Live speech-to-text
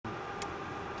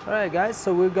Alright guys,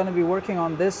 so we're going to be working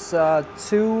on this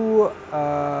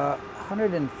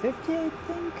 150 I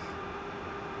think?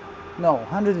 No,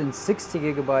 160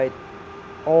 gigabyte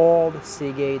old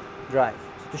Seagate drive.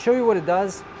 So to show you what it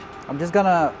does, I'm just going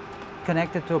to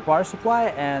connect it to a power supply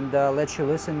and let you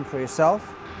listen for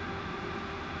yourself.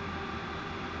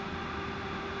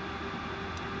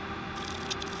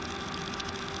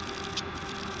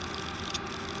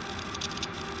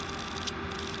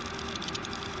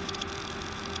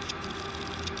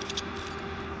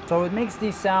 So it makes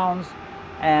these sounds,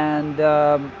 and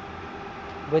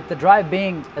with the drive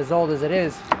being as old as it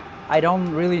is, I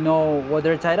don't really know what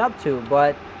they're tied up to,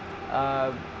 but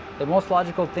the most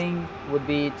logical thing would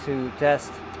be to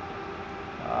test,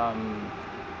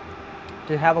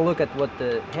 to have a look at what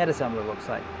the head assembly looks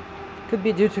like. Could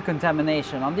be due to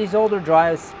contamination. On these older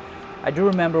drives, I do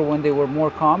remember when they were more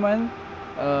common,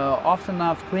 often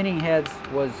enough cleaning heads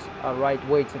was a right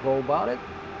way to go about it.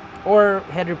 Or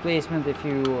head replacement if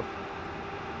you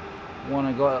want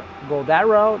to go that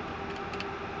route.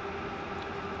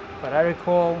 But I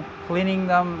recall cleaning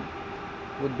them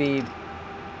would be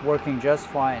working just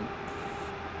fine.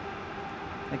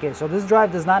 Okay, so this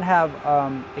drive does not have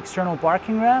external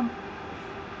parking RAM.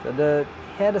 So the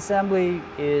head assembly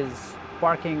is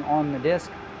parking on the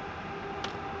disk,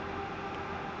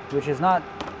 which is not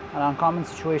an uncommon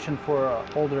situation for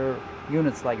older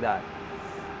units like that.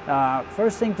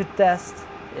 First thing to test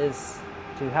is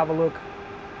to have a look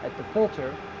at the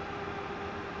filter.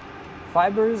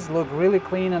 Fibers look really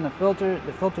clean on the filter.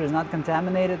 The filter is not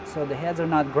contaminated, so the heads are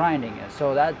not grinding.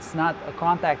 So that's not a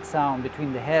contact sound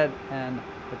between the head and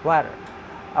the platter.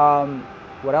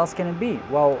 What else can it be?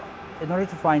 Well, in order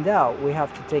to find out, we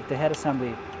have to take the head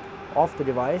assembly off the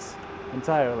device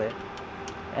entirely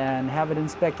and have it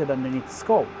inspected underneath the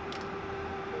scope.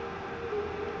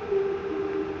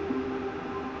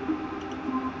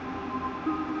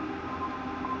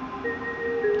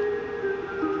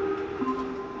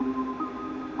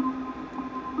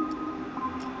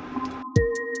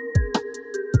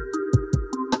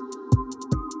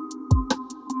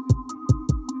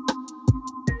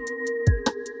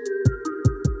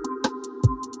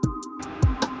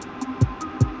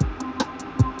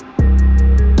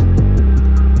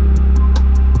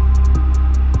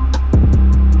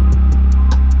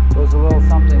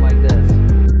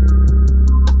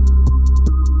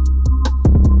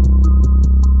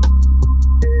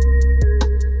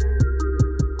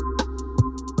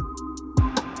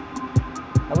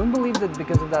 I wouldn't believe that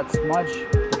because of that smudge,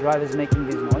 the drive is making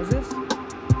these noises.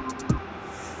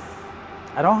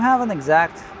 I don't have an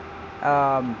exact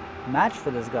match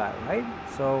for this guy, right?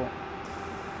 So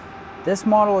this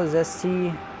model is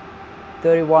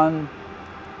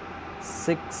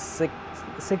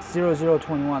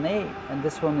ST31600218, and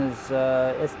this one is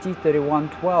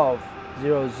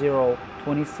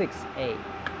ST31120026A.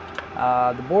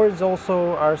 The boards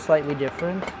also are slightly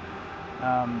different.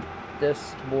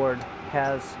 This board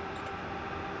has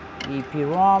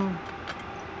EEPROM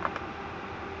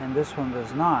and this one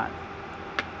does not.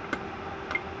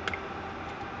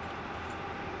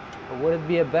 But would it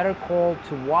be a better call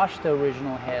to wash the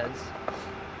original heads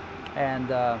and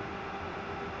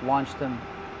launch them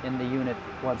in the unit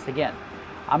once again?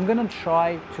 I'm gonna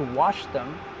try to wash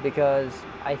them because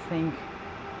I think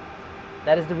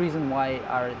that is the reason why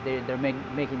they're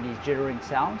making these jittering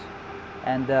sounds.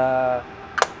 And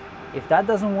if that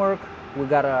doesn't work, we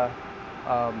got a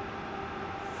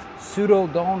pseudo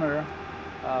donor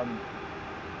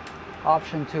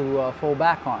option to fall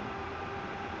back on.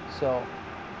 So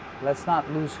let's not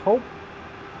lose hope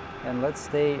and let's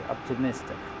stay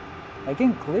optimistic. I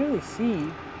can clearly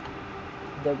see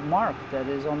the mark that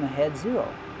is on the head 0,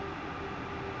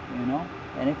 you know,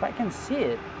 and if I can see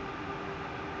it,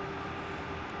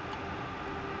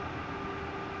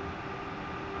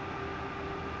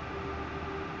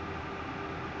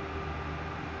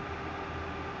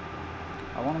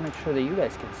 I want to make sure that you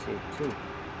guys can see it too.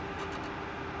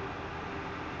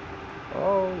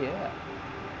 Oh yeah.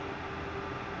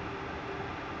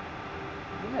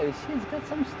 Yeah, you see it's got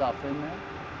some stuff in there.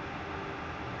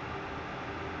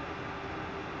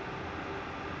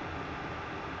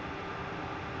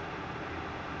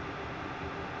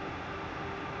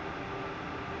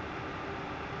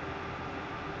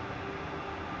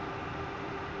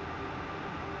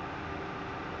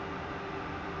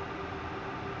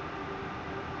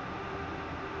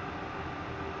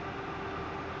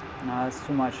 No, that's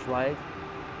too much light.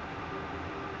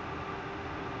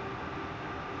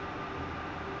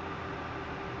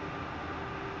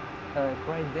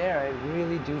 Right there, I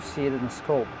really do see it in the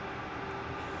scope.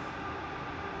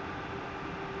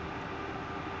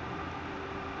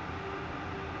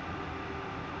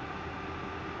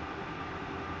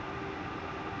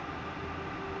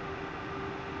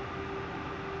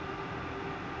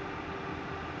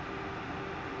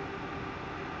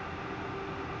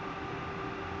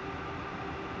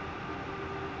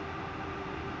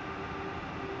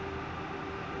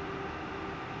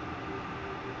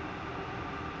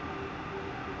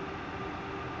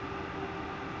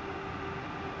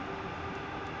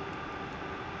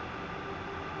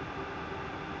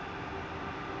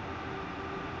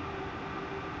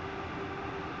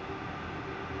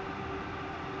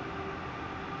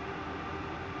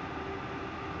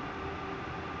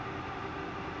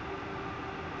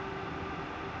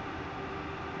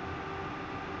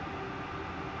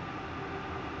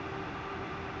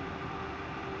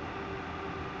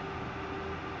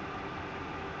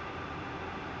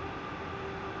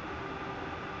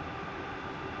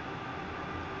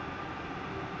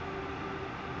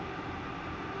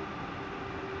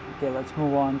 Okay, let's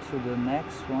move on to the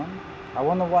next one. I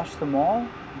want to wash them all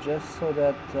just so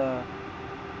that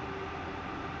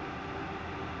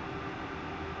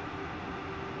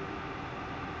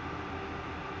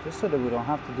we don't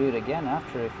have to do it again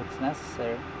after if it's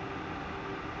necessary.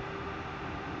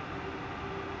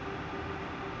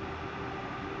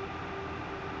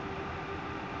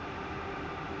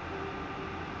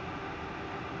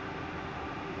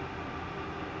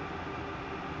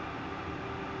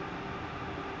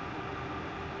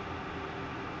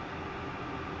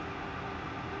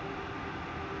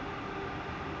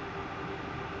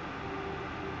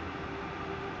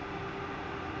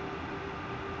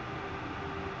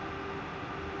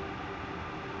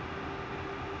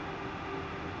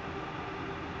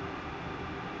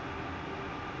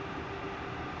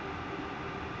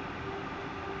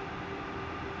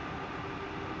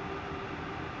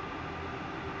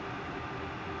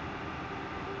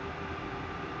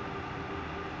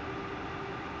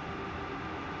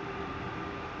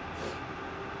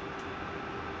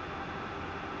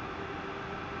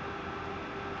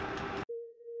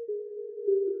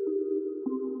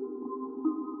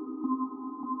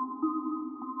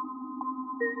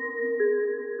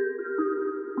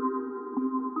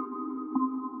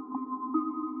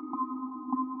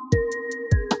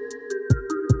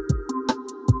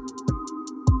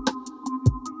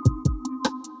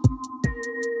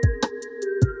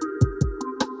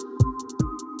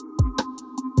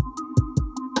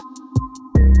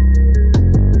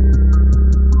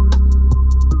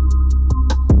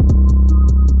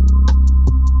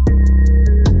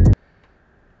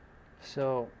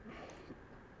 So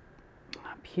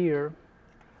up here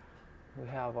we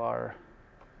have our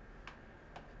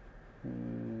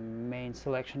main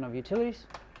selection of utilities,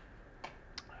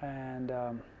 and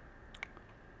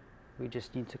we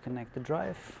just need to connect the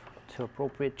drive to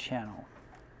appropriate channel.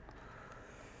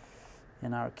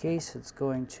 In our case, it's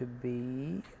going to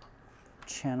be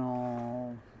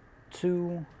channel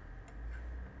 2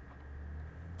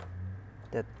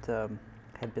 that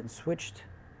had been switched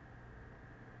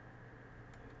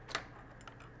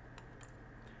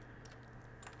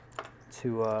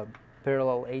to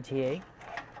parallel ATA.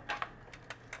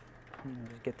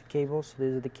 Just get the cables.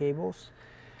 These are the cables.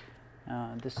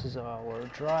 This is our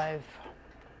drive.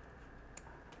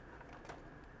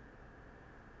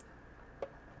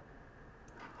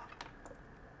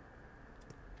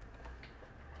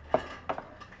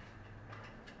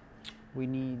 We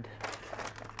need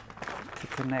to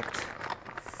connect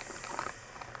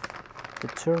the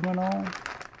terminal.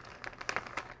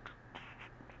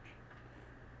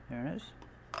 There it is.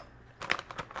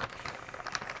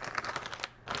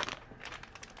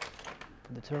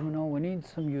 For the terminal, we need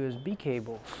some USB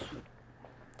cables.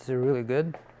 These are really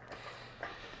good.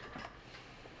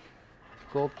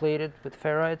 Gold plated with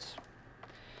ferrites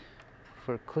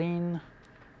for clean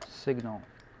signal.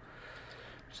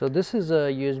 So this is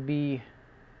a USB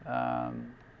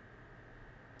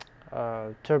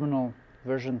terminal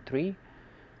version 3,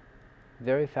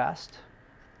 very fast.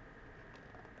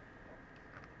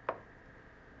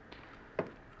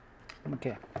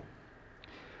 Okay,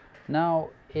 now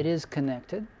it is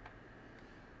connected.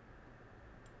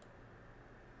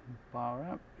 Power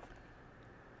up.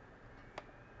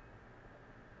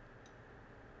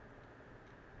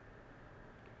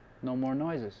 No more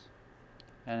noises.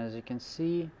 And as you can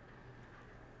see,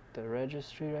 the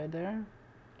registry right there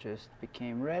just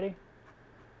became ready.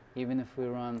 Even if we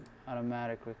run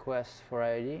automatic requests for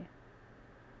ID,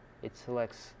 it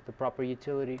selects the proper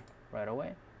utility right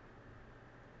away.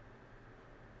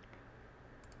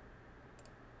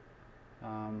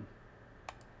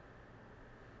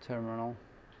 Terminal,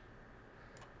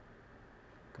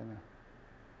 gonna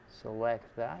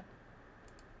select that. As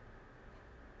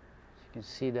you can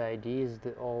see, the ID is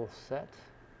all set.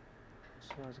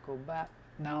 So let's go back.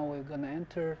 Now we're gonna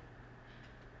enter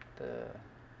the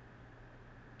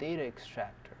data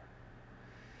extractor.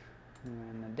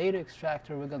 And in the data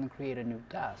extractor, we're gonna create a new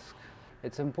task.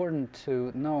 It's important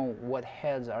to know what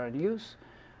heads are in use.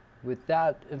 With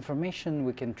that information,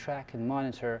 we can track and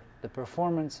monitor the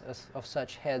performance of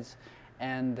such heads,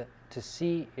 and to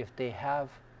see if they have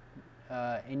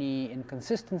any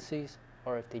inconsistencies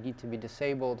or if they need to be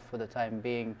disabled for the time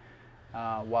being,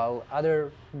 while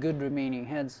other good remaining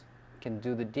heads can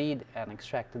do the deed and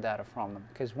extract the data from them.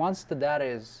 Because once the data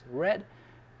is read,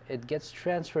 it gets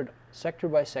transferred sector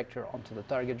by sector onto the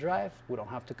target drive. We don't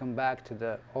have to come back to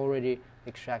the already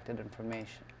extracted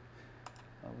information.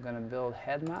 I'm going to build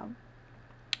head map,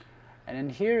 and in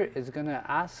here it's going to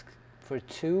ask for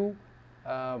two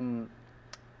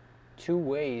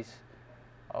ways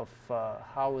of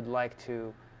how we'd like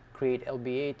to create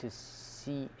LBA to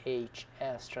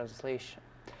CHS translation.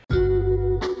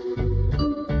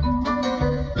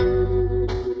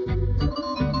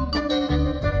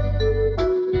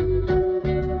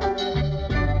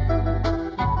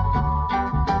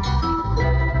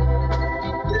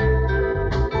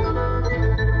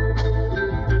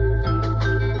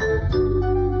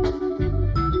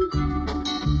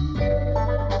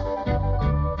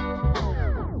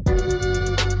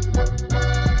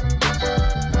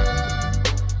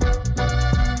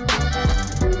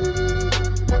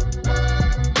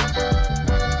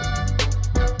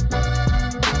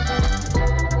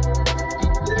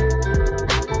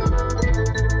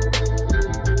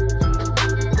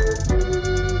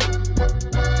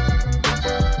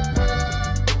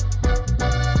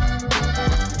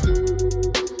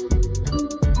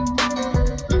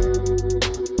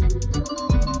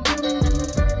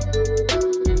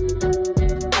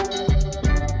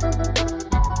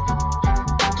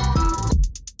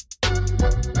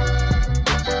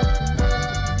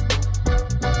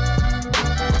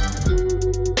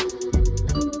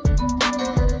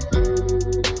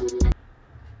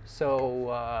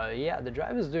 So yeah, the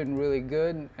drive is doing really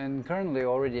good and currently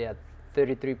already at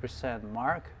 33%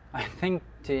 mark. I think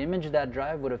to image that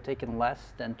drive would have taken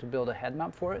less than to build a head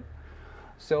map for it.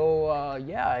 So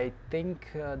yeah, I think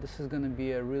this is going to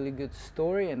be a really good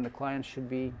story and the client should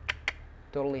be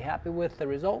totally happy with the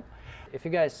result. If you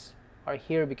guys are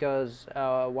here because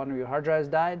one of your hard drives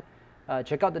died,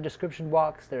 check out the description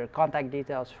box. There are contact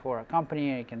details for a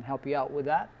company. I can help you out with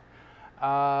that.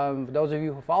 For those of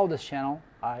you who follow this channel,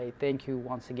 I thank you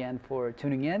once again for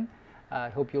tuning in. I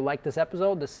hope you like this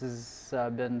episode. This has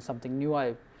been something new.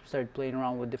 I started playing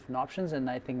around with different options, and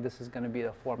I think this is going to be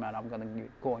the format I'm going to be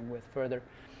going with further.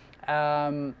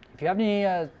 If you have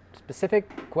any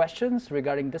specific questions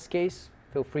regarding this case,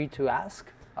 feel free to ask.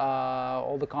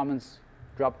 All the comments,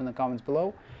 drop in the comments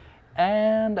below.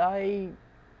 And I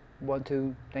want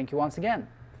to thank you once again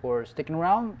for sticking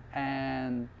around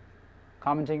and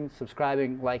commenting,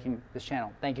 subscribing, liking this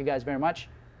channel. Thank you guys very much.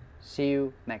 See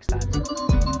you next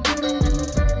time.